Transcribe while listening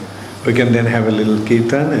We can then have a little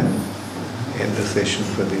Kirtan and end the session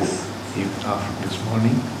for this after this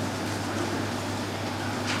morning.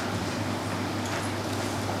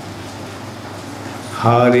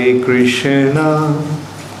 Hare Krishna,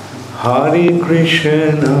 Hare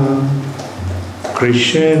Krishna,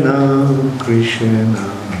 Krishna Krishna,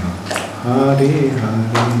 Hare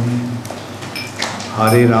Hare,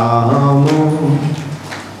 Hare Rama,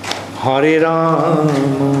 Hare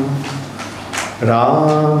Rama,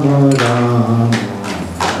 Rama Rama,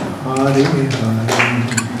 Hare Hare.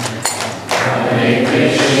 Hare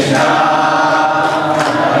Krishna,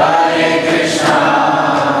 Hare Krishna,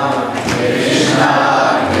 Krishna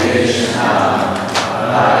Krishna,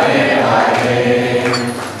 Hare Hare,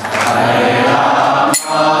 Hare Rama,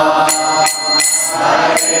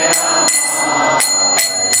 Hare Rama,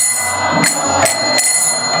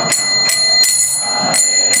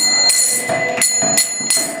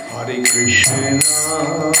 Hare Krishna,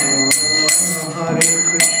 Hare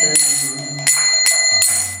Krishna,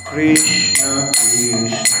 Krishna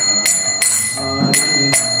Krishna, Hare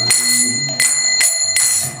Hare,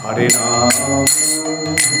 Hare Rama,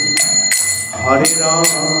 Hare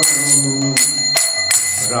Rama,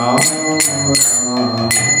 Rama Rama,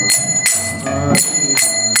 Hare Hare.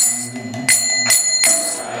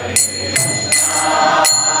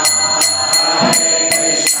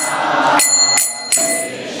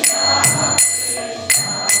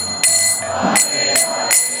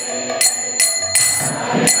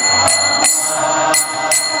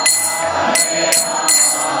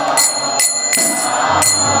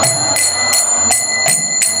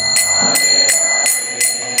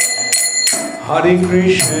 Hare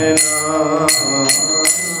Krishna,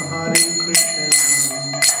 Hare Krishna,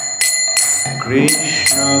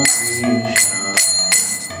 Krishna Krishna,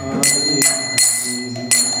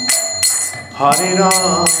 Hare Hare,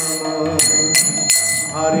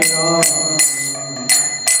 Hare Rama, Hare Rama,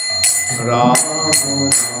 Rama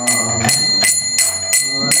Rama,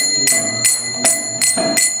 Hare Hare.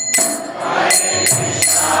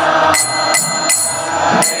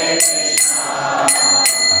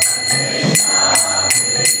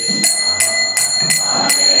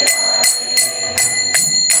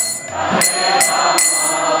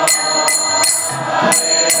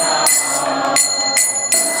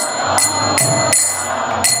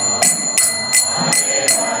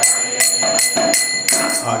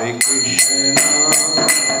 Hare Krishna, Hare Krishna, Krishna Krishna, Hare Hare, Hare Rama, Hare Rama, Rama Rama, Hare Hare. Hare Krishna,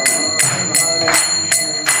 Hare Krishna,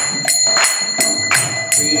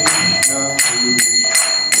 Krishna Krishna,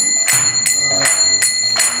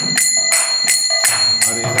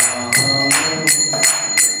 Hare Rama,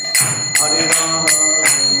 Hare Rama,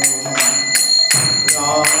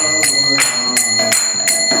 Rama Rama.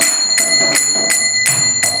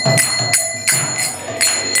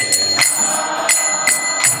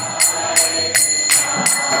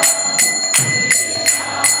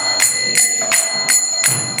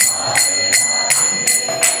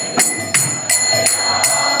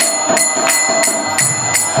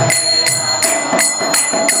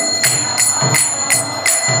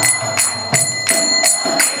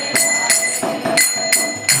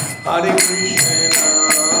 Hare Krishna,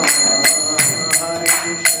 Hare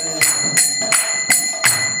Krishna,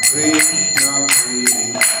 Krishna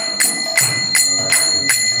Krishna,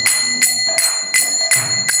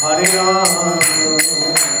 Hare Rama, Hare Rama,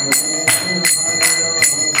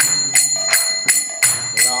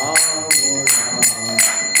 Rama Rama,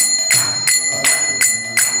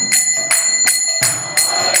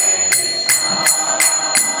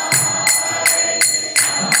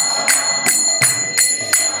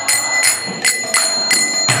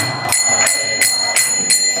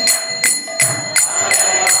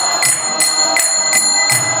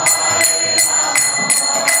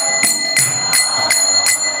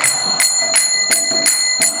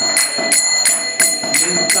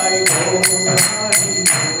 Nitai Gaur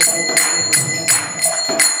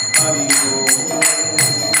Hari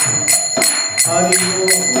Hari Hari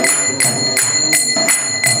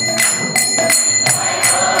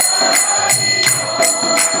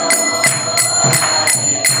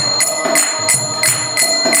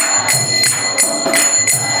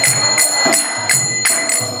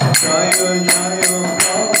Jaya Jaya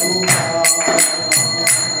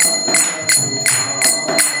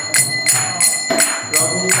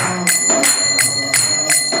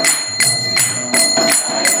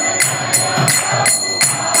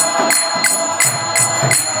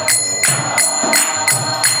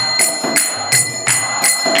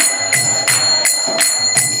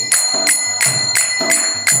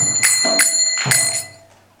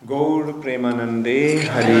Gaur Premanande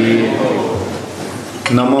Hari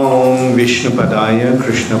Namo Om Vishnupadaaya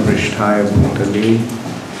Krishna Pristhaya Bhutale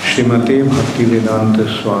श्रीमते भक्तिवेदांत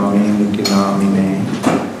स्वामी नामिने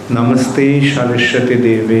नमस्ते सरस्वती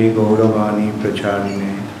देवे गौरवाणी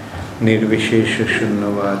प्रचारिणे निर्विशेष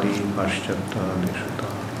शून्यवादी पाश्चात्य देशता।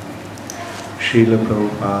 श्रील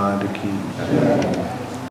प्रभुपाद की